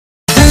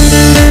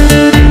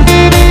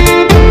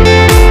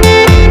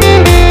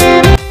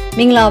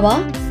Minglava,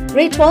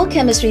 Grade 12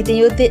 Chemistry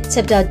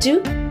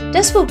Chapter-2,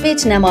 Textbook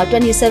page number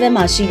 27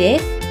 မှာရှိတဲ့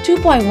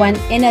 2.1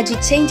 Energy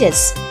Changes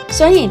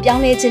စွမ်းရည်ပြော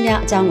င်းလဲခြင်းများ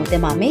အကြောင်းကိုသ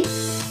င်ပါမယ်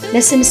။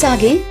 Lesson မစ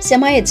ခင်ဆရာ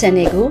မရဲ့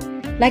channel ကို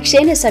like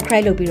share နဲ့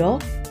subscribe လုပ်ပြီးတော့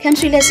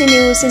Chemistry lesson တွေ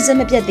ကိုစဉ်ဆက်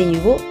မပြတ်သင်ယူ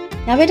ဖို့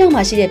နောက်ဘက်ထောက်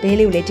မှာရှိတဲ့ bell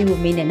လေးကိုလည်းတီး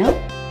ဖို့မေးနေနော်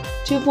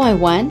။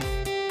 2.1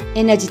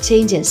 Energy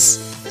Changes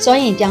စွ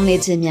မ်းရည်ပြောင်းလဲ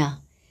ခြင်းများ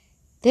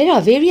There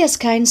are various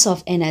kinds of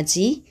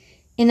energy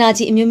အ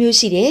မျိုးမျိုး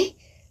ရှိတယ်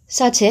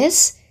such as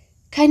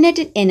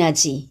kinetic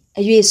energy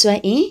အရွေ့စွ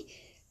မ်းအင်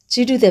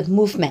due to the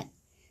movement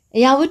အ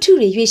ရာဝတ္ထု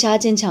တွေရွေ့ရှား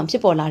ခြင်းကြောင့်ဖြ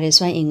စ်ပေါ်လာတဲ့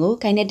စွမ်းအင်ကို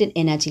kinetic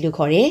energy လို့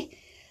ခေါ်တယ်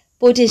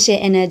potential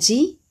energy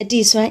အတ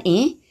ည်စွမ်းအ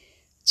င်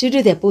due to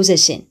the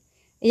position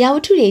အရာဝ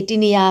တ္ထုတွေတ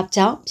ည်နေရာ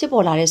ကြောင့်ဖြစ်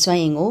ပေါ်လာတဲ့စွမ်း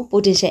အင်ကို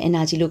potential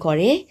energy လို့ခေါ်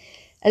တယ်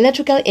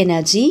electrical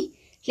energy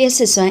လျှပ်စ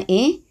စ်စွမ်းအ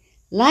င်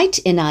light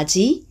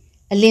energy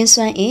အလင်း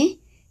စွမ်းအင်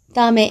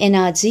thermal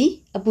energy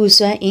အပူ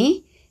စွမ်းအင်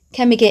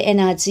chemical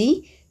energy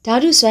ဓာ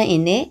တုစွမ်းအ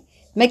င်နဲ့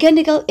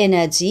mechanical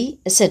energy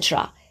etc.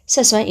 ဆ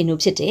က်စွမ်းအင်တို့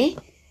ဖြစ်တယ်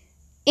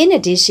In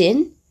addition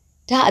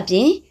ဒါအပြ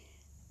င်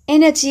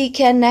energy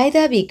can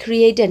neither be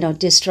created nor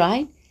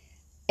destroyed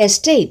as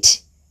stated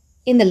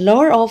in the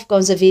law of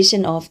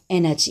conservation of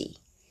energy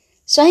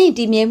စွမ်းအင်တ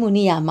ည်မြဲမှု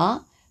နေရာမှာ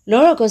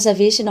law of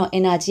conservation of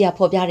energy က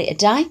ဖော်ပြတဲ့အ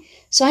တိုင်း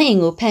စွမ်းအင်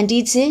ကိုဖန်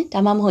တီးခြင်းဒါ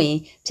မှမဟုတ်ရင်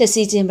ဖျက်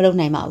ဆီးခြင်းမလုပ်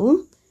နိုင်ပါဘူး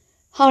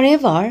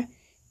However,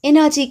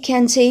 energy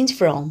can change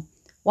from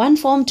one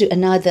form to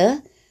another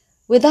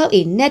without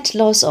a net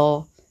loss or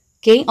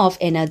gain of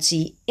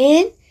energy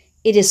and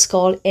it is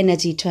called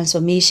energy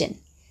transformation.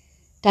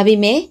 ဒါပေ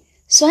မဲ့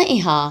စွမ်းအ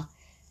င်ဟာ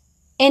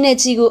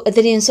energy ကိုအသ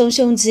ရင်ဆုံး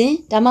ရှုံးခြင်း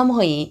ဒါမှမ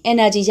ဟုတ်ရင်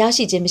energy ရ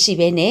ရှိခြင်းမရှိ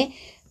ဘဲနဲ့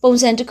ပုံ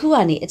စံတစ်ခုက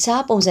နေအ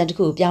ခြားပုံစံတစ်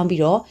ခုကိုပြောင်း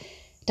ပြီးတော့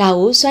ဒါ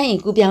ကိုစွမ်းအင်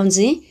ကူးပြောင်းခြ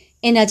င်း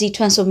energy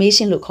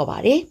transformation လို့ခေါ်ပါ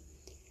တယ်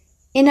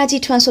Energy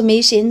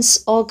transformations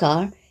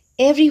occur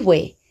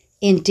everywhere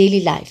in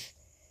daily life.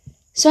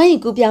 စွမ်းအင်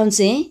ကူးပြောင်း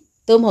ခြင်း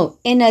သို့မဟုတ်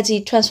energy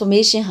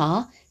transformation ဟာ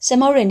စ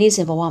မောက်ရဲ့နေ့စ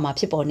ဉ်ဘဝမှာ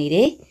ဖြစ်ပေါ်နေတ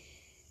ယ်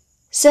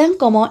Some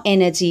common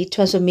energy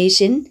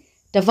transformation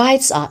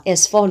devices are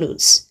as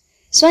follows.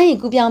 စွမ်းရည်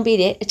ကူးပြောင်းပေး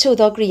တဲ့အချို့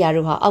သောကိရိယာ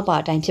တို့ဟာအောက်ပါ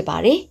အတိုင်းဖြစ်ပါ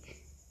တယ်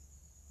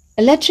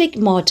Electric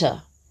motor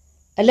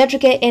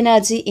electrical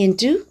energy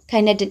into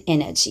kinetic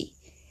energy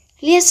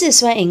လျှပ်စစ်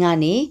စွမ်းအင်က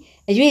နေ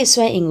အရွေ့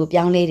စွမ်းအင်ကို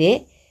ပြောင်းလဲတဲ့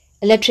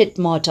electric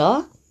motor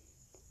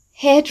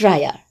hair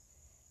dryer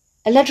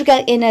electrical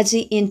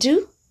energy into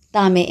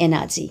thermal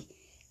energy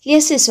လျှ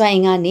ပ်စစ်စွမ်းအ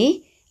င်ကနေ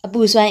အ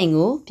ပူစွမ်းအင်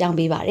ကိုပြောင်း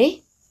ပေးပါတယ်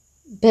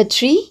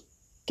Battery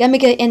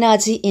chemical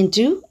energy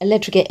into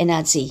electrical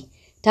energy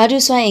ဓာတု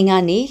စွမ်းအင်က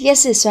နေလျှပ်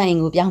စစ်စွမ်းအင်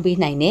ကိုပြောင်းပေး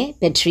နိုင်တဲ့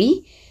battery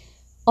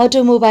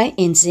automobile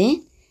engine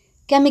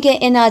chemical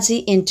energy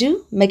into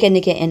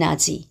mechanical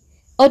energy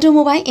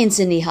automobile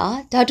engine တွေဟာ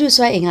ဓာတု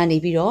စွမ်းအင်ကနေ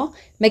ပြီးတော့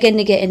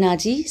mechanical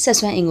energy ဆက်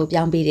စွမ်းအင်ကို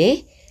ပြောင်းပေးတယ်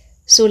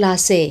solar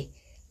cell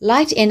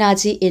light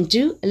energy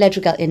into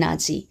electrical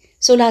energy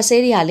solar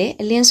cell တွေကလည်း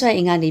အလင်းစွမ်းအ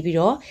င်ကနေပြီး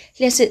တော့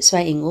လျှပ်စစ်စွ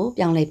မ်းအင်ကို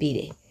ပြောင်းလဲပေးတ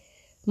ယ်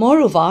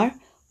moreover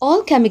all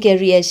chemical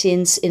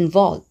reactions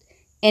involve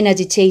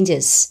energy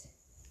changes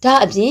ဒါ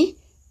အပြင်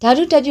ဓာ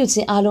တုတက်ပြုခြ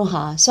င်းအလုံး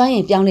ဟာစွမ်းရ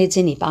ည်ပြောင်းလဲခြ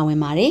င်းတွေပါဝင်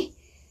ပါတယ်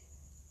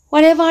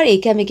Whatever a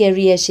chemical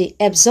reaction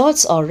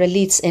absorbs or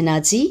releases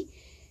energy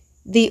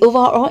the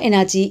overall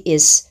energy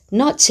is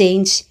not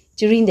changed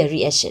during the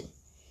reaction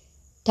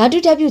ဓာတု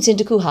တက်ပြုခြင်း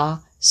တစ်ခုဟာ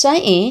စွ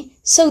မ်းအင်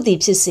စုပ်သည်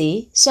ဖြစ်စေ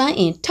စွမ်း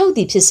အင်ထုတ်သ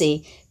ည်ဖြစ်စေ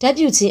ဓာတ်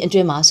ပြုခြင်းအတွ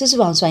င်းမှာစုစု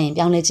ပေါင်းစွမ်းအင်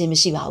ပြောင်းလဲခြင်းမ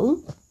ရှိပါဘူး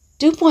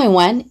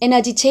 2.1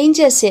 energy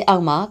changes ရဲ့အော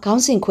က်မှာခေါ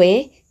င်းစဉ်ခွဲ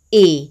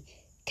A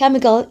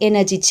chemical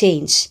energy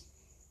change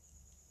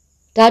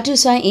ဓာတု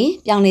စွမ်းအင်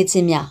ပြောင်းလဲခြ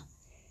င်းများ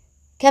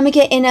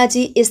Chemical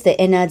energy is the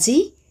energy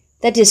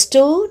that is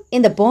stored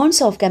in the bonds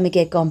of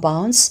chemical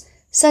compounds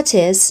such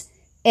as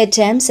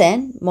atoms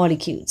and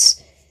molecules.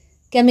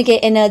 Chemical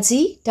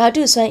energy ဓာ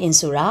တုစွမ်းအင်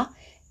ဆိုတာ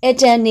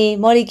atom နဲ့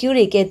molecule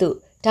တွေကဲ့သို့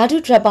ဓာတု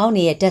ဓာတ်ပေါင်း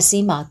တွေရဲ့ဓာတ်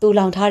စီးမှာတူ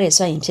လောင်ထားတဲ့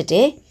စွမ်းအင်ဖြစ်တ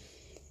ယ်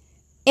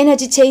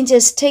Energy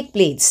changes take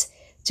place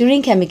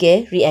during chemical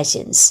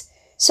reactions.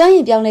 စွမ်းအ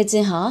င်ပြောင်းလဲခြ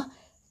င်းဟာ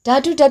ဓာ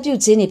တုဓာတ်ပြု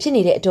ခြင်းတွေဖြစ်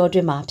နေတဲ့အတောအတွ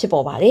င်းမှာဖြစ်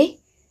ပေါ်ပါတယ်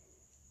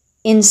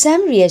In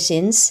some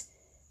reactions,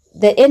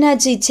 the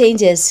energy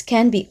changes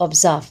can be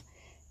observed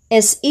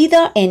as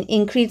either an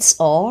increase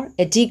or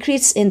a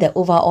decrease in the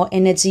overall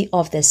energy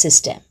of the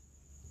system.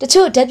 တ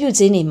ချို့ဓာတ်ပြု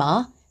ခြင်းတွေမှာ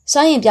စွ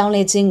မ်းအင်ပြောင်း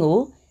လဲခြင်းကို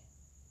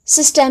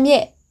system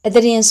ရဲ့အသ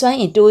ရင်စွမ်း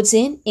အင်တိုးခြ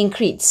င်း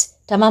increase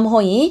ဒါမှမဟု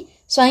တ်ရင်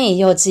စွမ်းအင်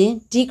လျော့ခြင်း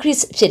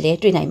decrease ဖြစ်လဲ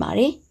တွေ့နိုင်ပါတ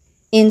ယ်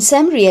In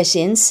some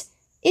reactions,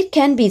 it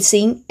can be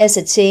seen as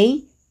a change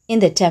in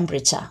the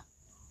temperature.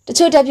 တ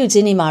ချို့ဓာတ်ပြုခြ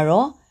င်းတွေမှာ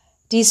တော့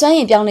ဒီစွမ်းအ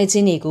င်ပြောင်းလဲခြ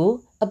င်းတွေကို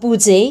အပူ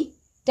ချိန်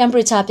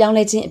temperature ပြောင်း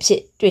လဲခြင်းအဖြ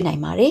စ်တွေ့နို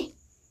င်ပါတယ်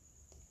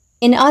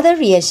In other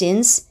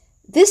reactions,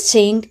 this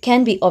change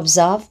can be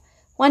observed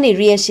when a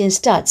reaction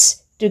starts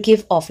to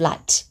give off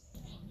light.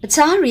 အ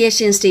ခြား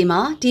reactions တွေမှာ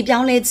ဒီပြော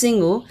င်းလဲခြင်း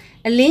ကို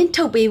အလင်း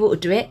ထုတ်ပေးဖို့အ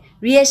တွက်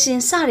reaction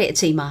စတဲ့အ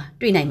ချိန်မှာ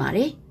တွေ့နိုင်ပါတ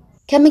ယ်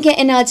Chemical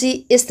energy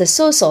is the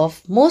source of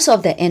most of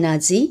the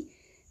energy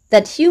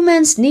that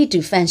humans need to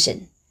function.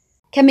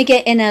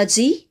 Chemical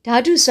energy ဓာ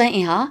တုစွမ်းအ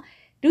င်ဟာ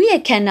လူ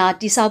ရဲ့ခန္ဓာ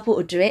တည်ဆောက်ဖို့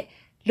အတွက်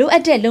လိုအ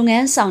ပ်တဲ့လုပ်င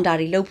န်းဆောင်တာ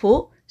တွေလုပ်ဖို့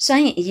စွ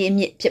မ်းရည်အရင်းအ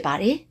မြစ်ဖြစ်ပါ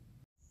တယ်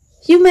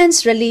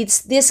Humans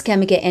release this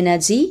chemical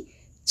energy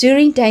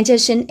during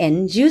digestion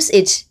and use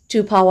it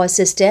to power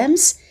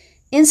systems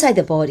inside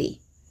the body.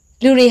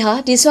 လူတွေဟာ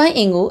ဒီစွမ်း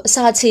အင်ကိုအ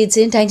စာချေခြ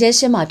င်း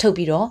digestion မှာထုတ်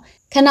ပြီးတော့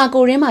ခန္ဓာ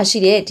ကိုယ်ထဲမှာရှိ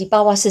တဲ့ဒီ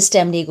power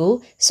system တွေကို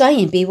စွမ်း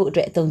အင်ပေးဖို့အ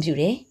တွက်အသုံးပြု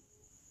တယ်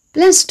။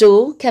 Plants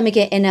store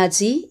chemical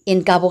energy in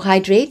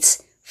carbohydrates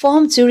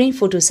formed during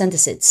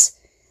photosynthesis.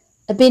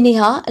 အပင်တွေ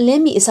ဟာအလ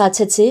င်းမီအစာချ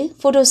က်ခြင်း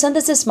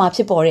photosynthesis မှာဖြ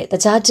စ်ပေါ်တဲ့တ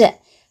ခြားဓာတ်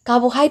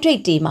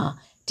carbohydrate တွေမှာ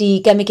ဒီ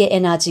chemical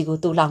energy ကို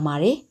သိုလှောင်ပါ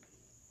တယ်။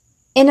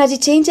 Energy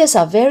changes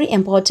are very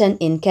important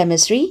in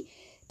chemistry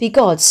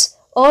because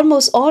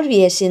almost all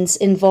reactions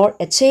involve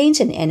a change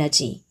in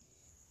energy.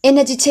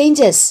 Energy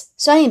changes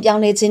စွမ်းအင်ပြော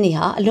င်းလဲခြင်းတွေ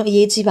ဟာအလွန်အ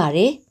ရေးကြီးပါတ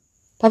ယ်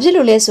။ဘာဖြစ်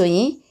လို့လဲဆိုရ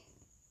င်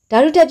ဓာ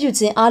တုဓာတ်ပြု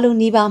ခြင်းအလုံး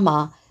နီးပါးမှာ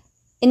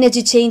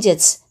energy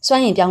changes စွ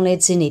မ်းအင်ပြောင်းလဲ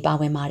ခြင်းတွေပါ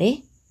ဝင်ပါတယ်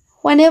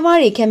။ Whenever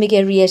a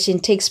chemical reaction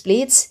takes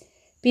place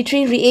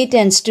between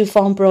reactants to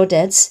form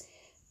products,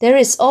 there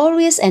is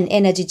always an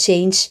energy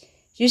change,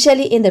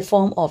 usually in the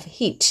form of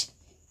heat.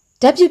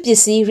 ဓာတ်ပြုပစ္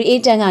စည်း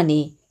reactant ကနေ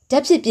ဓာ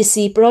တ်ဖြစ်ပစ္စ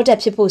ည်း product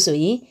ဖြစ်ဖို့ဆို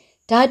ရင်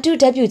ဓာတု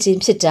ဓာတ်ပြုခြင်း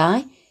ဖြစ်တို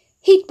င်း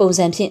heat ပုံ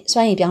စံဖြင့်စွ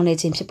မ်းအင်ပြောင်းလဲ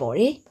ခြင်းဖြစ်ပေါ်တ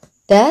ယ်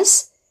။ Thus,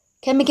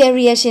 chemical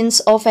reactions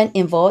often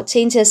involve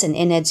changes in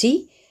energy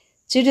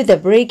due to the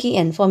breaking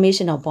and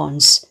formation of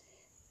bonds.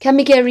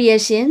 Chemical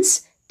reactions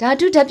ဓာ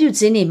တုဓာတ်ပြု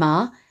ခြင်းတွေမှာ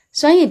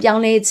စွမ်းအင်ပြော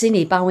င်းလဲခြင်း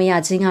တွေပါဝင်ရ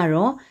ခြင်းက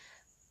တော့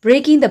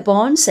breaking the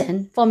bonds and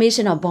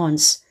formation of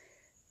bonds.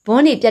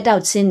 bond တွေပြတ်တော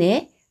က်ခြင်းနဲ့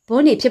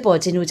bond တွေဖြစ်ပေါ်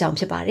ခြင်းတို့ကြောင့်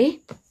ဖြစ်ပါတယ်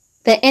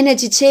။ The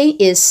energy chain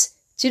is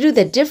due to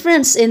the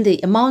difference in the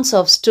amounts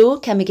of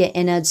stored chemical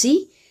energy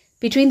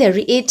between the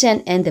reactant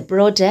and the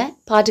product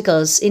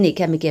particles in a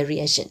chemical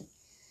reaction.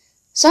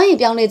 စွမ်းအင်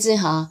ပြောင်းလဲခြင်း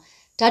ဟာ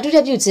ဓာတုဓာ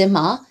တ်ပြုခြင်း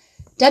မှာ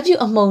ဓာတ်ပြု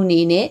အမှုန်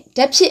တွေနဲ့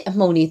ဓာတ်ဖြစ်အ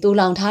မှုန်တွေတူ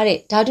လောင်ထားတဲ့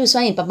ဓာတုစွ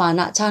မ်းအင်ပမာ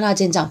ဏခြားနား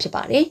ခြင်းကြောင့်ဖြစ်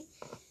ပါတယ်။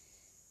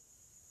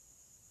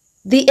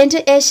 The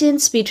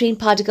interactions between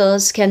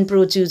particles can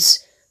produce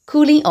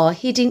cooling or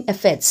heating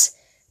effects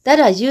that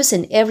are used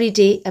in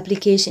everyday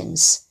applications.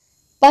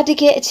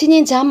 Particle အချင်းချ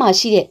င်းကြားမှာ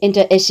ရှိတဲ့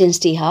interactions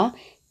တွေဟာ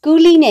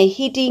cooling နဲ့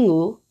heating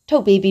ကိုထု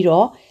တ်ပေးပြီး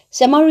တော့ဆ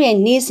ရာမတို့ရဲ့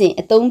နေ့စဉ်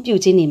အသုံးပြု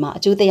ခြင်းတွေမှာ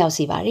အကျိုးသက်ရောက်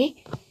စေပါတယ်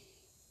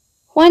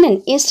။ When an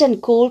instant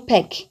cold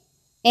pack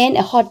and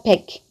a hot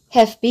pack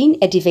have been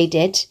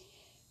activated,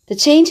 the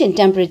change in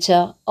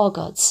temperature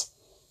occurs.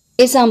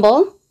 Example,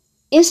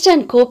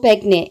 instant cold pack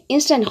နဲ့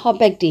instant hot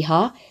pack တွေဟာ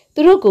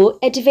သူတို့ကို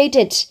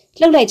activated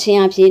လှုပ်လိုက်ခြင်း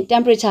အပြင်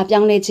temperature ပြော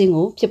င်းလဲခြင်း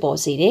ကိုဖြစ်ပေါ်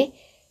စေတယ်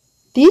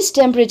။ These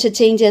temperature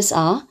changes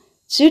are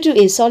due to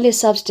a solid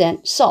substance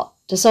salt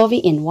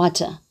dissolving in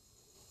water.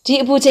 ဒီ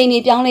အပူချိန်တွေ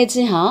ပြောင်းလဲခြ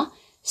င်းဟာ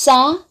စာ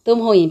သို့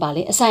မဟုတ်ရင်ပါ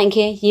လေအဆိုင်အ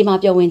ခဲရေမှာ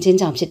ပျော်ဝင်ခြင်း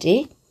ကြောင့်ဖြစ်တယ်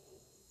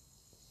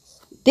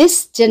။ This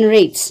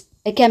generates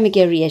a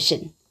chemical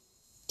reaction.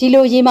 ဒီ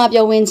လိုရေမှာ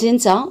ပျော်ဝင်ခြင်း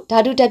ကြောင့်ဓာ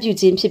တုဓာတ်ပြု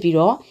ခြင်းဖြစ်ပြီး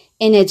တော့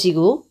energy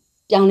ကို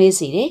ပြောင်းလဲ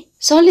စေတယ်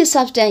။ Solid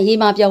substance ရေ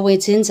မှာပျော်ဝင်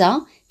ခြင်းကြောင့်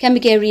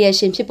chemical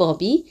reaction ဖြစ်ပေါ်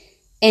ပြီး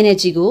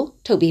energy ကို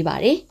ထုတ်ပေးပါ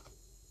တယ်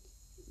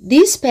။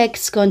 These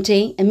packs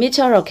contain a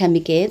mixture of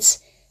chemicals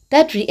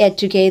that react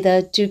together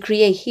to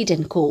create heat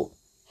and cold.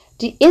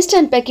 The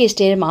instant package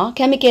ထဲမှာ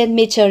chemical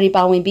mixture တွေ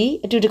ပါဝင်ပြီး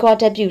အတူတကွ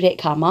ဓာတ်ပြုတဲ့အ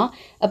ခါမှာ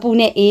အပူ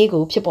နဲ့အေး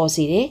ကိုဖြစ်ပေါ်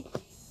စေတယ်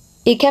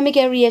။ A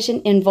chemical reaction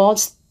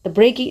involves the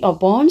breaking of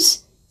bonds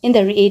in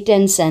the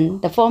reactants and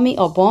the forming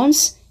of bonds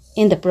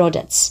in the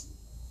products.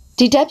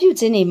 ဒီဓာတ်ပြု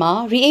ခြင်းတွေမှာ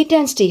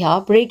reactants တွေဟာ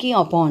breaking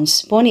of bonds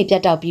ဘွန်းတွေပြ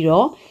တ်တောက်ပြီး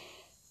တော့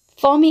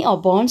forming of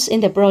bonds in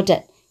the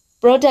product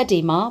တွေ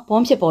မှာဘွ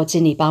န်းဖြစ်ပေါ်ခြ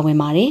င်းတွေပါဝင်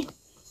ပါတယ်။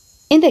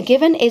 In the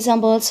given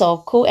examples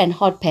of cold and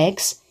hot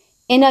packs,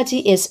 energy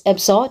is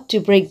absorbed to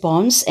break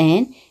bonds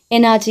and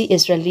energy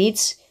is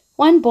released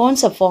when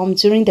bonds are formed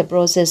during the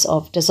process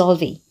of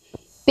dissolving.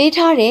 ပေး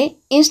ထားတဲ့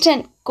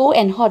instant cold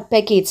and hot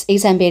package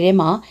example ထဲ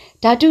မှာ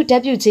ဓာတုဓာ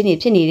တ်ပြုခြင်းတွေ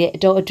ဖြစ်နေတဲ့အ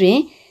တောအတွင်း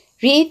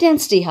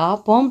reactants တွေဟာ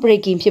bond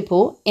breaking ဖြစ်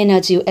ဖို့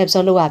energy ကို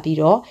absorb လုပ်ရပြီး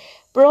တော့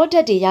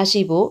product တွေရ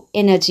ရှိဖို့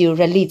energy ကို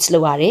release လု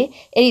ပ်ရတယ်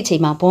။အဲ့ဒီအချိ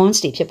န်မှာ bonds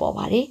တွေဖြစ်ပေါ်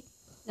ပါတယ်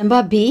။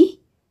 Number B,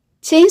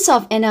 change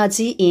of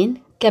energy in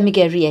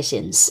chemical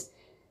reactions.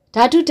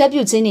 ဓာတုဓာတ်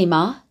ပြုခြင်းတွေ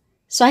မှာ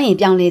စွမ်းအင်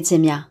ပြောင်းလဲခြ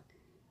င်းများ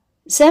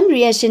Some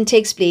reaction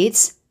takes place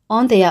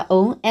on their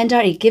own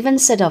under a given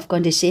set of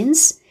conditions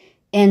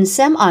and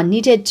some are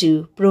needed to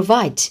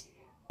provide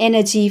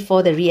energy for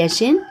the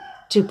reaction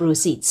to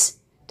proceed.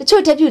 တ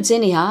ချို့ဓာတ်ပြုခြ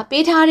င်းတွေဟာ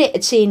ပေးထားတဲ့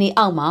အခြေအနေ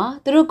အောက်မှာ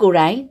သူတို့ကိုယ်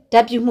တိုင်ဓာ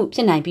တ်ပြုမှုဖြ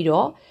စ်နိုင်ပြီး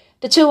တော့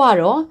တချို့က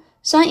တော့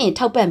စွမ်းအင်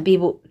ထောက်ပံ့ပေး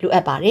ဖို့လိုအ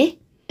ပ်ပါတယ်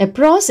။ A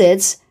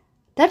process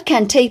that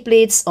can take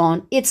place on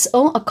its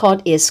own accord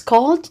is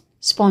called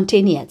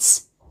spontaneous.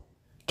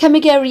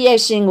 Chemical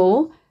reaction ကို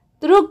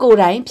သူတို့ကိုယ်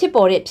တိုင်ဖြစ်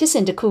ပေါ်တဲ့ဖြစ်စ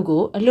ဉ်တစ်ခု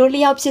ကိုအလို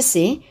လျောက်ဖြစ်စ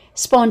ဉ်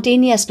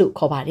spontaneous လို့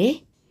ခေါ်ပါတယ်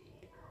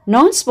။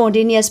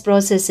 Non-spontaneous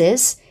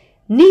processes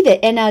need the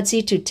energy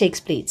to take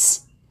place.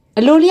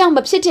 အလိုလျောက်မ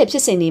ဖြစ်တဲ့ဖြ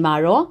စ်စဉ်တွေမှာ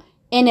တော့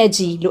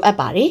energy လိုအပ်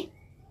ပါတယ်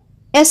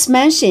။ As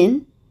mentioned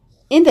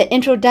in the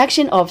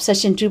introduction of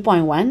section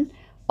 2.1,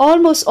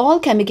 almost all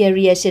chemical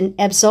reaction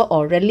absorb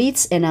or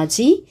release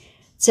energy,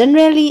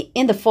 generally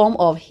in the form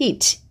of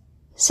heat.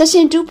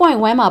 Section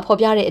 2.1 မှာဖော်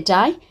ပြတဲ့အ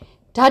တိုင်း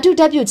ဓာတု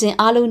ဓာတ်ပြုခြင်း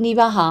အလုံးနီး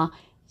ပါးဟာ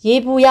ရေ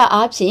ပူရ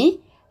အားဖြင့်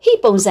heat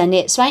ပုံစံ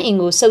နဲ့စွမ်းအင်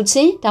ကိုစုပ်ခြ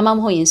င်းဒါမှမ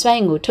ဟုတ်ရင်စွမ်း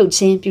အင်ကိုထုတ်ခြ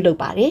င်းပြုလုပ်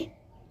ပါတယ်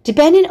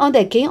Depending on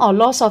the gain or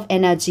loss of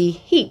energy,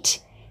 heat,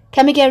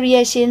 chemical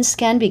reactions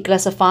can be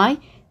classified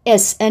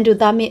as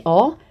endothermic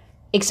or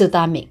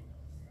exothermic.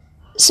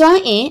 စွ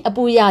မ်းအင်အ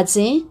ပူရခြ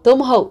င်းသို့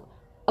မဟုတ်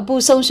အပူ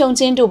ဆုံးရှုံး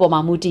ခြင်းတို့ပေါ်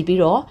မှာမူတည်ပြီး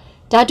တော့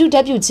ဓာတုဓာ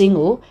တ်ပြုခြင်း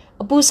ကို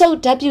အပူဆုပ်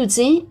ဓာတ်ပြုခြ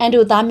င်း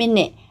endothermic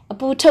နဲ့အ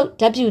ပူထုတ်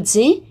ဓာတ်ပြုခြ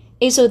င်း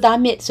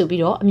exothermic ဆို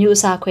ပြီးတော့အမျိုး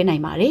အစားခွဲနို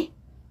င်ပါတယ်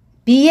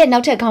။ B ရဲ့နော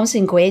က်ထပ်ခေါင်းစ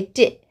ဉ်ခွဲ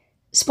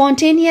 1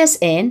 spontaneous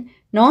and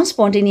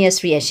non-spontaneous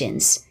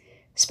reactions.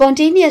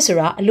 Spontaneous ဆို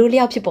တာအလို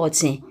လျောက်ဖြစ်ပေါ်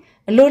ခြင်း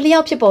အလိုလျော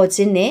က်ဖြစ်ပေါ်ခြ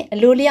င်းနဲ့အ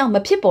လိုလျောက်မ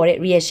ဖြစ်ပေါ်တဲ့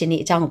reaction တွေ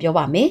အကြောင်းကိုပြော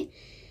ပါမယ်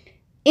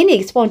။ In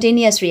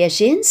spontaneous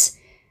reactions,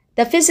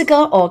 the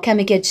physical or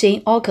chemical chain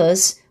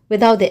occurs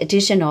without the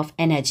addition of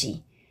energy.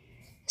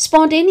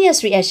 Spontaneous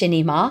reaction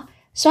တွေမှာ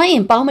စွမ်းအ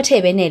င်ပေါင်းမထ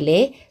ည့်ဘဲနဲ့လေ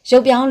ရု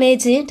ပ်ပြောင်းလဲ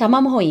ခြင်းဒါမှ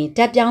မဟုတ်ရင်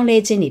ဓာတ်ပြောင်းလဲ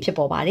ခြင်းတွေဖြစ်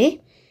ပေါ်ပါတယ်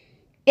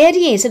။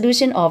 Adding a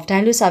solution of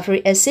dilute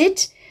sulfuric acid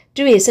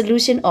to a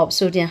solution of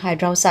sodium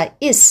hydroxide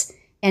is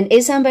an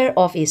example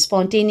of a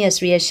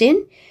spontaneous reaction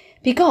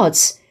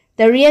because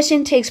the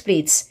reaction takes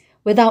place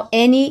without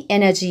any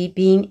energy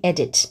being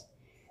added.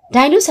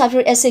 Dilute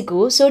sulfuric acid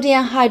ကို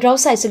sodium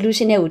hydroxide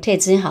solution နဲ့ထည့်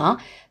ခြင်းဟာ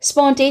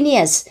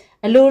spontaneous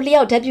အလို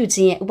လျောက်ဓာတ်ပြုခြ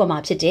င်းရဲ့ဥပမာ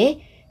ဖြစ်တယ်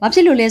။ဘာဖြ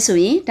စ်လို့လဲဆို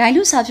ရင်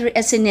dilute sulfuric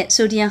acid နဲ့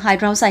sodium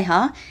hydroxide ဟာ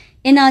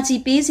energy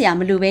ပေးစရာ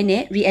မလိုဘဲ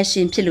နဲ့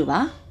reaction ဖြစ်လို့ပါ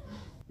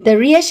။ The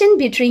reaction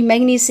between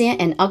magnesium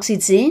and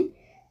oxygen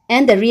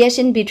and the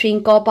reaction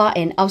between copper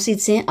and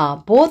oxygen are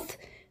both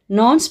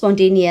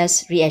non-spontaneous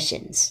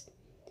reactions.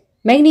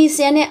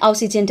 Magnesium နဲ့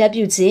oxygen ဓာတ်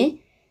ပြုခြင်း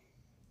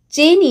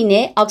ကြေးနီ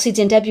နဲ့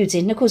oxygen ဓာတ်ပြုခြ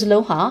င်းနှစ်ခုစ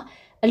လုံးဟာ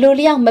အလို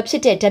လျောက်မဖြ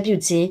စ်တဲ့ဓာတ်ပြု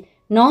ခြင်း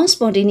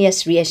non-spontaneous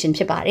reaction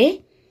ဖြစ်ပါတယ်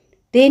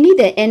။ They need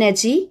the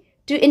energy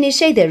to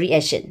initiate the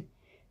reaction.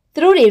 သူ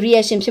တို့တွေ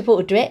reaction ဖြစ်ဖို့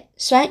အတွက်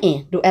စွမ်းအင်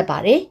လိုအပ်ပါ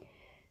တယ်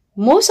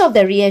။ Most of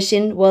the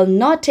reaction will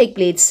not take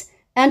place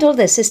until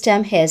the system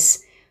has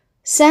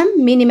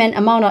some minimum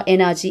amount of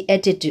energy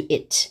added to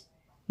it.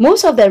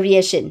 Most of the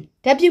reaction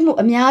ဓာတ်ပြုမှု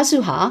အများစု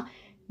ဟာ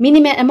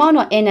minimum amount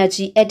of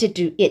energy added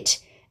to it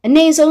အန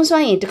ည်းဆုံးစွ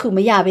မ်းအင်တစ်ခုမ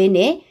ရဘဲ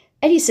နဲ့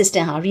အဲ့ဒီ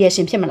system ဟာ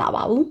reaction ဖြစ်မလာ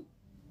ပါဘူး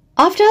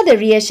။ After the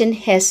reaction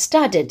has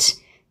started,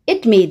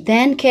 it may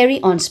then carry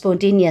on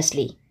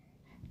spontaneously.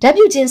 ဓာတ်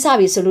ပြုခြင်းစ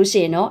ပြီဆိုလို့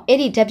ရှိရင်တော့အဲ့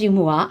ဒီဓာတ်ပြု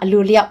မှုဟာအ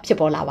လိုလျောက်ဖြစ်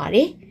ပေါ်လာပါတ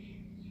ယ်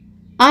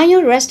။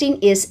 Ion resting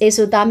is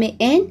exothermic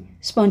and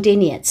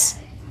spontaneous.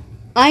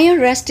 Ion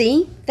resting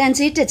တန်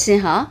ကြေးတက်ခြ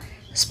င်းဟာ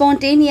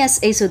spontaneous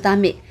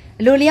exothermic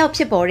အလိုလျောက်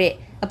ဖြစ်ပေါ်တဲ့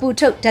အပူ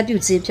ထုတ်ဓာတ်ပြု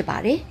ခြင်းဖြစ်ပါ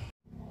တယ်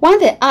။ When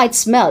the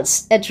ice melts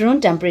at room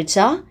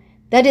temperature,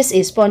 that is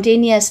a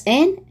spontaneous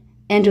and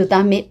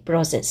endothermic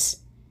process.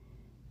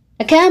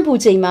 အခန်းအပူ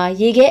ချိန်မှာ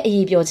ရေခဲအရ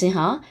ည်ပျော်ခြင်း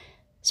ဟာ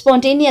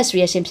spontaneous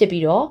reaction ဖြစ်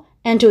ပြီးတော့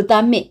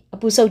endothermic အ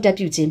ပူဆုပ်ဓာတ်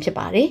ပြုခြင်းဖြစ်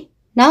ပါတယ်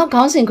။ Now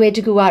ခေါင်းစဉ်ခွဲတ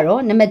စ်ခုက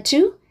တော့ number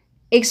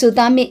 2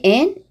 exothermic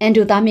and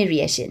endothermic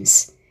reactions.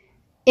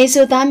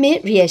 Exothermic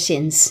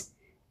reactions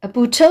အ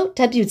ပူထုတ်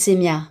ဓာတ်ပြုခြင်း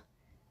များ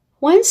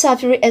When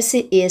sulfuric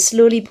acid is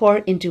slowly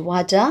poured into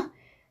water,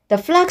 the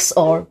flux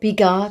or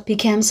beaker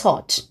becomes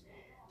hot.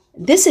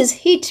 This is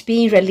heat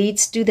being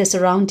released to the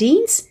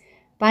surroundings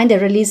by the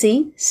releasing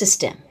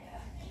system.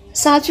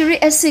 Sulfuric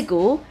acid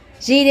ကို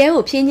ရေထဲ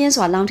ကိုဖြင်းချင်း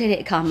စွာလောင်းထည့်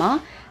တဲ့အခါမှာ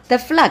the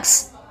flux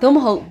သို့မ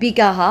ဟုတ်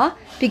beaker ဟာ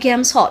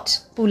becomes hot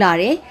ပူလာ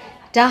တယ်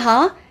။ဒါဟာ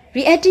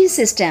reacting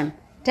system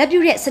ဓာတ်ပြု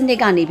တဲ့စနစ်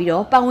ကနေပြီး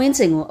တော့ပတ်ဝန်း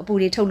ကျင်ကိုအပူ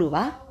တွေထုတ်လို့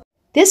ပါ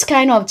။ This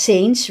kind of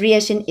change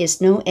reaction is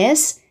known as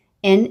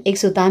an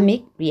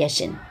exothermic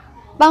reaction.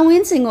 ပတ်ဝ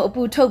န်းကျင်ကိုအ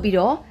ပူထုတ်ပြီး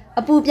တော့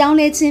အပူပြောင်း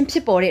လဲခြင်းဖြ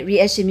စ်ပေါ်တဲ့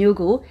reaction မျိုး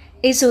ကို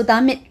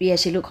exothermic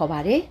reaction လို့ခေါ်ပါ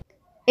တယ်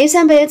။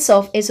 Examples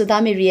of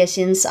exothermic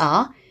reactions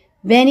are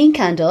burning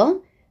candle,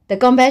 the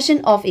combustion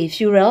of a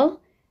fuel,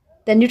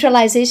 the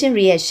neutralization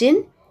reaction,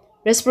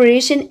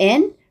 respiration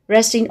and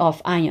resting of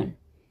ion.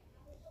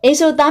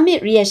 Exothermic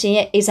reaction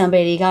ရဲ့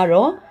example တွေက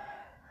တော့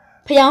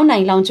ဖျောင်းနို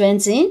င်လောင်ကျွမ်း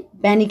ခြင်း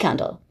burning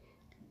candle,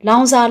 လော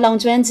င်စာလောင်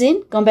ကျွမ်းခြင်း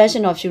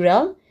combustion of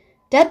fuel,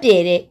 ဓာတ်ပြဲ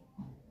တဲ့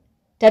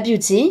ဓာတ်ပြု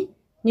ခြင်း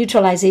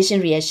neutralization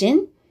reaction,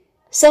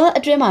 cell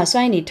အတွင်းမှာစွ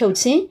မ်းအင်တွေထုတ်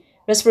ခြင်း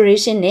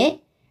respiration နဲ့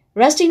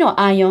resting of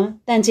ion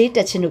တန်ကြေးတ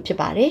က်ခြင်းတို့ဖြစ်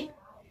ပါတယ်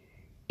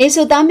။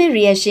 Exothermic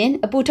reaction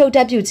အပူထုတ်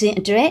ဓာတ်ပြုခြင်း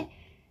အတွက်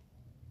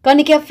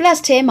conical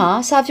flask ထဲမှာ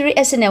sulfuric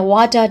acid နဲ့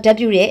water ဓာတ်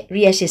ပြုတဲ့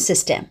reaction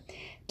system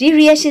ဒီ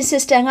reaction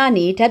system က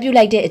နေဓာတ်ပြု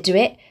လိုက်တဲ့အတွ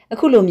က်အ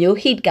ခုလိုမျိုး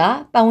heat က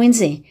ပတ်ဝန်း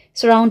ကျင်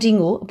surrounding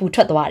ကိုအပူ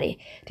ထွက်သွားတယ်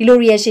ဒီလို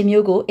reaction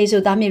မျိုးကို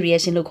exothermic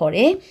reaction လို့ခေါ်တ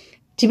ယ်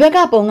ဒီဘက်က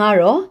ပုံက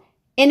တော့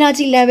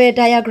energy level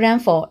diagram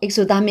for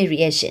exothermic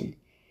reaction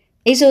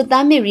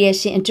exothermic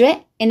reaction အတွက်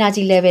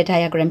energy level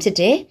diagram ဖြစ်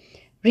တယ်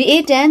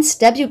reactants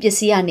ဓာတ်ပြုပစ္စ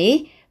ည်းကနေ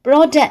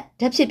product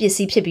ဓာတ်ဖြစ်ပစ္စ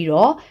ည်းဖြစ်ပြီး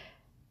တော့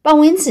ပတ်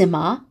ဝန်းကျင်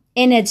မှာ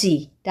energy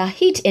ဒါ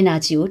heat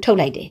energy ကိုထုတ်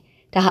လိုက်တယ်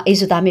ဒါဟာ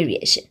exothermic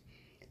reaction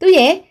သူ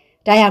ရဲ့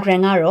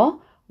diagram ကတော့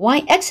y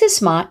axis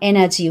မှာ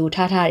energy ကို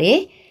ထားတယ်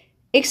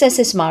x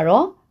axis မှာ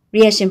တော့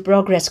reaction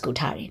progress ကို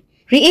ထားတယ်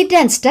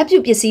reactants ဓာတ်ပြု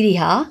ပစ္စည်းတွေ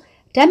ဟာ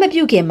ဓာတ်မ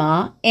ပြုခင်မှာ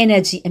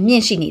energy အမြ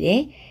င့်ရှိနေတ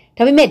ယ်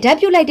ဒါပေမဲ့ဓာတ်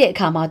ပြုလိုက်တဲ့အ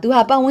ခါမှာသူ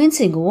ဟာပတ်ဝန်းကျ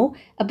င်ကို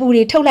အပူ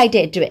တွေထုတ်လိုက်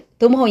တဲ့အတွက်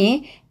သို့မဟုတ်ရင်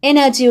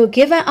energy ကို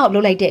given out လု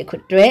ပ်လိုက်တဲ့အ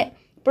တွက်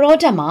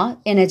product မှာ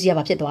energy က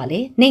ဘာဖြစ်သွားလဲ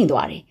နှိမ့်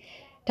သွားတယ်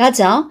ဒါ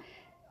ကြောင့်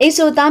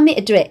exothermic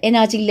အတွက်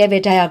energy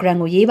level diagram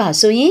ကိုရေးပါ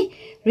ဆိုရင်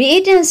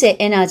reactants ရဲ့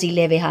energy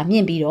level ဟာမြ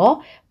င့်ပြီးတော့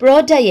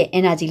product ရဲ့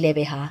energy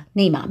level ဟာ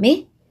နှိမ့်ပါမယ်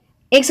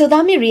။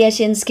 exothermic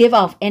reactions give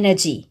off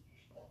energy.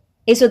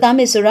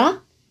 exothermic ဆိုတာ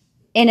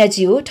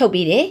energy ကိုထုတ်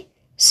ပေးတယ်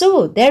so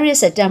there is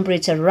a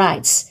temperature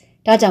rise.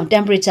 ဒါကြောင့်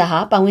temperature ဟာ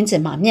ပတ်ဝန်းကျ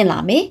င်မှာမြင့်လာ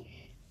မယ်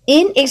။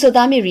 in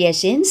exothermic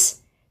reactions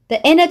the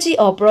energy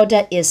of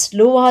product is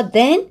lower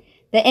than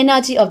the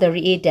energy of the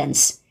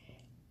reactants.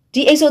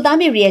 ဒီ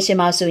exothermic reaction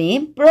မှာဆိုရင်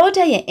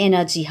product ရဲ့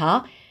energy ဟာ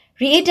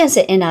reactants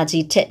ရဲ့ energy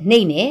ထက်နှိ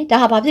မ့်နေဒါ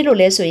ဟာဘာဖြစ်လို့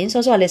လဲဆိုရင်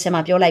စောစောလေးဆက်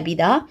မှာပြောလိုက်ပြီး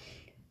သား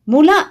မူ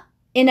လ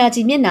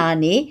energy မျက်နှာက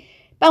နေ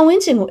ပတ်ဝ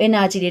န်းကျင်ကို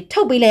energy တွေထု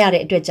တ်ပေးလိုက်ရ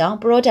တဲ့အတွက်ကြောင့်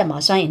product မှာ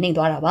စွမ်းရည်နှိမ့်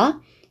သွားတာပါ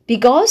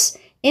because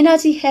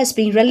energy has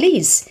been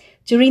released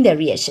during the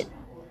reaction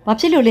ဘာ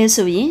ဖြစ်လို့လဲ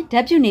ဆိုရင်ဓာ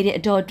တ်ပြုတ်နေတဲ့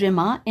အတော်အတွင်း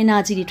မှာ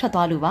energy တွေထွက်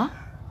သွားလို့ပါ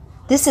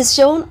This is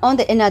shown on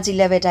the energy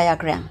level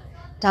diagram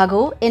ဒါ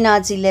ကို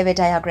energy level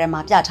diagram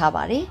မှာပြထား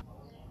ပါတယ်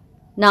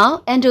Now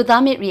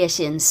endothermic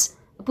reactions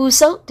အပူ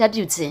စုပ်ဓာတ်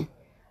ပြုတ်ခြင်း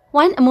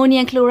When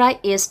ammonium chloride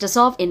is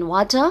dissolved in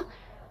water,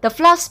 the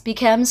flux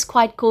becomes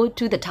quite cold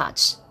to the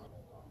touch.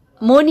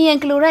 Ammonium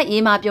chloride ရေ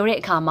မှာပြောတဲ့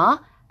အခါမှာ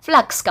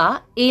flux က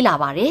အေးလာ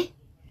ပါတယ်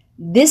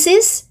This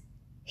is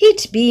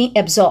heat being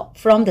absorbed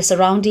from the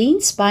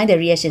surroundings by the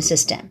reaction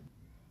system.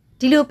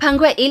 ဒီလိုဖန်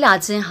ခွက်အေးလာ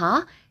ခြင်းဟာ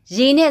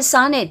ရေနဲ့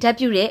စားနဲ့ဓာတ်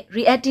ပြုတ်တဲ့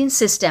reacting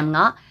system က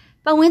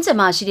ပတ်ဝန်းကျင်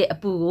မှာရှိတဲ့အ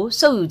ပူကို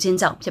စုပ်ယူခြင်း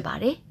ကြောင့်ဖြစ်ပါ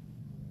တယ်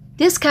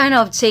This kind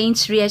of change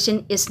reaction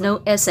is known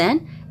as an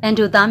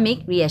endothermic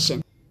reaction.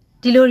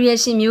 ဒီလို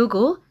reaction မျိုး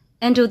ကို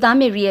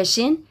endothermic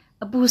reaction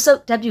အပူစုပ်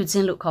ဓာတ်ပြုတ်ခြ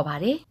င်းလို့ခေါ်ပါ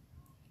တယ်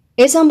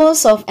Examples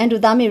of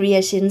endothermic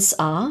reactions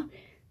are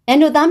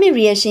endothermic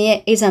reaction ရဲ့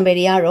example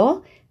တွေကတော့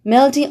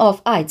melting of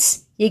ice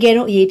ရေခဲ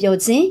တုံးအရေးပြုတ်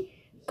ခြင်း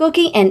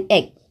cooking an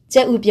egg ကြ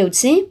က်ဥပြုတ်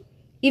ခြင်း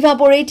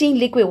evaporating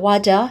liquid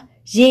water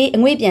ရေအ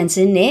ငွေ့ပြန်ခြ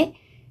င်းနဲ့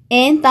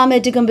and thermal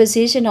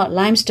decomposition of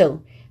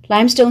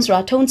limestone ဆို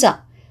တာထုံး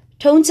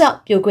ကျောက်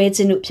ပြိုကွဲခြ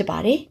င်းတို့ဖြစ်ပါ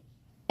တယ်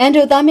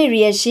endothermic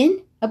reaction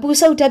အပူ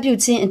စုပ်ဓာတ်ပြုတ်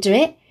ခြင်းအတွ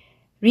က်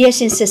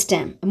reaction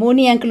system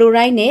ammonium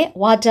chloride နဲ့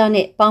water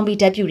နဲ့ပေါင်းပြီး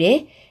ဓာတ်ပြုတ်တယ်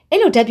အဲ့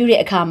လိုဓာတ်ပြုတ်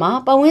တဲ့အခါမှာ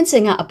ပတ်ဝန်းကျ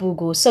င်ကအပူ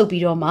ကိုစုပ်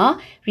ပြီးတော့မှ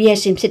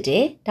reaction ဖြစ်တ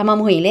ယ်ဒါမှမ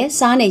ဟုတ်ရင်လည်း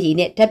စားနဲ့ရေ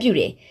နဲ့ဓာတ်ပြုတ်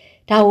တယ်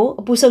ဒါကို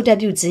အပူစုပ်ဓာတ်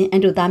ပြုတ်ခြင်း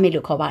endothermic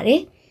လို့ခေါ်ပါတယ်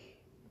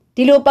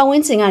ဒီလိုပတ်ဝ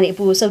န်းကျင်ကနေအ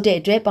ပူကိုစုပ်တဲ့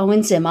အတွက်ပတ်ဝ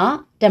န်းကျင်မှာ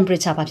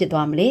temperature ဘာဖြစ်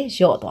သွားမလဲ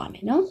လျော့သွားမ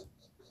ယ်နော်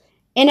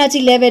energy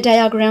level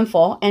diagram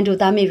for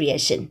endothermic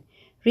reaction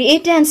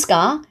reactants က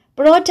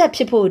product ဖြ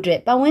စ်ဖို့အတွက်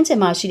ပတ်ဝန်းကျင်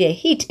မှာရှိတဲ့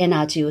heat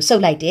energy ကိုစု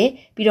ပ်လိုက်တယ်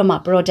ပြီးတော့မှ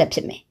product ဖြ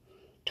စ်မယ်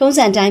ထုံး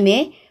စံတိုင်းပဲ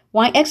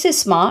y axis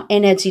မှာ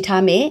energy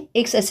ထားမယ်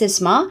x axis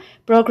မှာ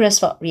progress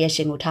for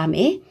reaction ကိုထားမ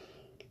ယ်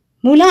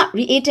မူလ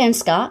reactants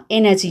က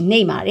energy နှိ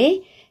မ့်ပါတယ်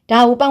ဒါ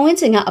ကိုပတ်ဝန်း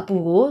ကျင်ကအပူ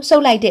ကိုစု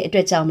ပ်လိုက်တဲ့အတွ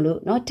က်ကြောင့်မလို့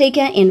เนาะ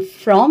taken in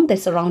from the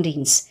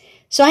surroundings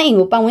စွမ်းအင်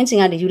ကိုပတ်ဝန်းကျင်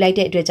ကနေယူလိုက်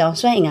တဲ့အတွက်ကြောင့်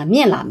စွမ်းအင်ကမြ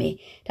င့်လာမယ်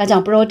ဒါကြော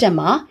င့် product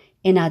မှာ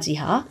energy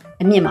ဟာ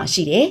အမြင့်မှာ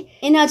ရှိတယ်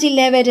energy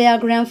level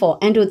diagram for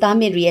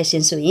endothermic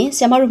reaction ဆိုရင်ဆ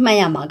ရာမတို့မှတ်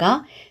ရမှာက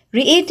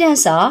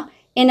reactants ဟာ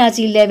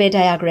energy level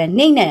diagram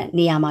နှိမ့်တဲ့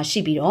နေရာမှာရှိ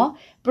ပြီးတော့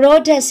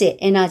product ရဲ့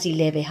energy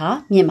level ဟာ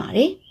မြင့်ပါတ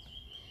ယ်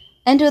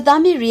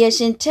endothermic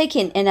reaction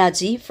taking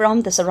energy from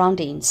the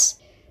surroundings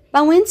ပ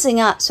တ်ဝန်းကျင်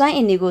ကစွမ်းအ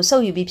င်တွေကိုစု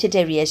ပ်ယူပြီးဖြစ်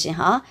တဲ့ reaction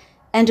ဟာ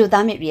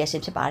endothermic reaction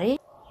ဖြစ်ပါတယ်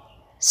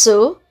so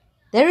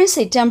there is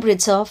a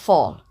temperature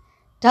fall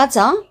ဒါ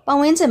ကြောင့်ပတ်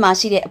ဝန်းကျင်မှာ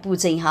ရှိတဲ့အပူ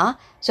ချိန်ဟာ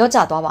လျော့ကျ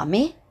သွားပါမ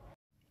ယ်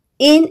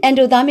in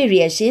endothermic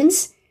reactions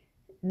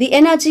the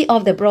energy of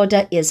the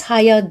product is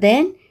higher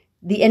than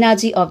the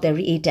energy of the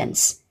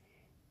reactants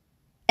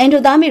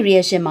endothermic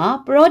reaction မှာ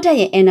product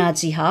ရဲ့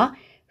energy ဟာ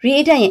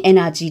reactant ရဲ့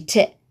energy ထ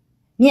က်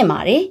မြင့်ပါ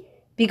တယ်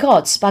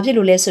because ဘာဖြစ်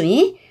လို့လဲဆိုရ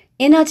င်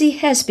energy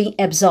has been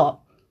absorbed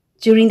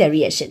during the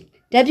reaction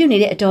ဓာတ်ပြုတ်နေ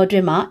တဲ့အတော်အတွ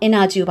င်းမှာ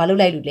energy ကိုဘာလုပ်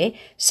လိုက်လို့လဲ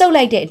စုပ်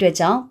လိုက်တဲ့အတွက်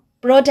ကြောင့်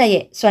product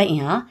ရဲ့စွမ်းအ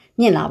င်ဟာ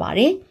မြင့်လာပါတ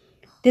ယ်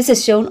This is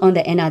shown on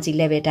the energy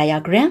level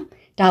diagram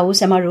ဒါကို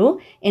ဆရာမတို့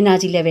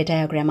energy level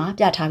diagram မှာ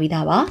ပြထားပြီး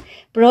သားပါ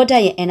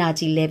product ရဲ့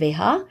energy level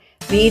ဟာ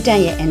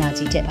reactant ရဲ့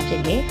energy ထက်ဘာဖြ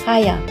စ်လဲ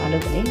higher ဘာ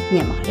လို့လဲမြ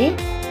င့်ပါတယ်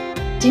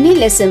ဒီနေ့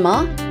lesson မှာ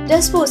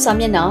textbook စာ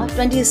မျက်နှာ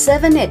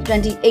27နဲ့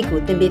28ကို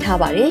သင်ပေးထား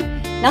ပါတယ်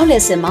နောက်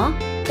lesson မှာ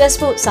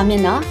textbook စာမျ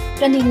က်နှာ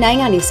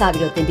29ကနေစ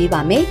ပြီးတော့သင်ပေး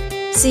ပါမယ်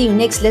See you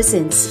next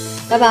lessons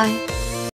bye bye